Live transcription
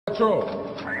Patrol.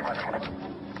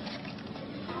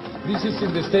 This is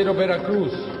in the state of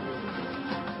Veracruz.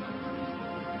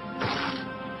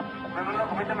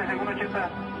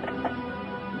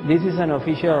 This is an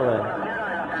official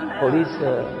police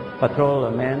patrol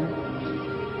man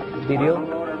video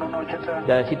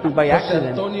that he took by Jose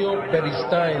accident. Antonio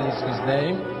Beristain is his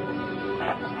name.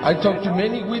 I talked to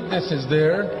many witnesses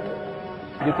there.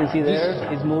 You can see there,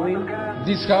 it's moving.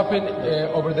 This happened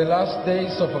over the last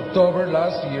days of October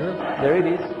last year. There it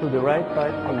is, to the right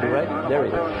side, on the right, there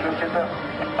it is.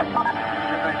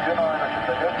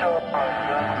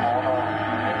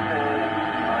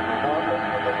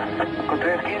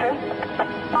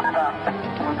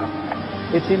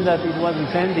 It seemed that it was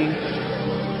descending.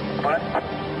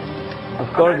 Of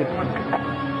course,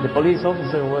 the police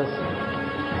officer was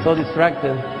so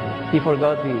distracted, he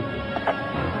forgot the...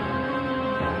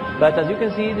 But as you can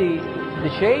see, the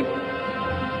shape,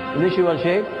 initial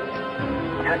shape,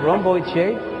 rhomboid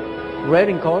shape, red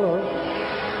in color.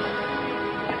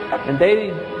 And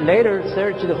they later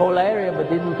searched the whole area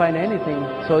but didn't find anything,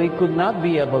 so it could not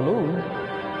be a balloon.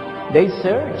 They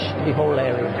searched the whole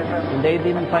area and they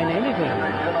didn't find anything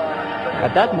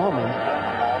at that moment.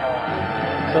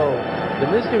 So the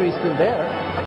mystery is still there.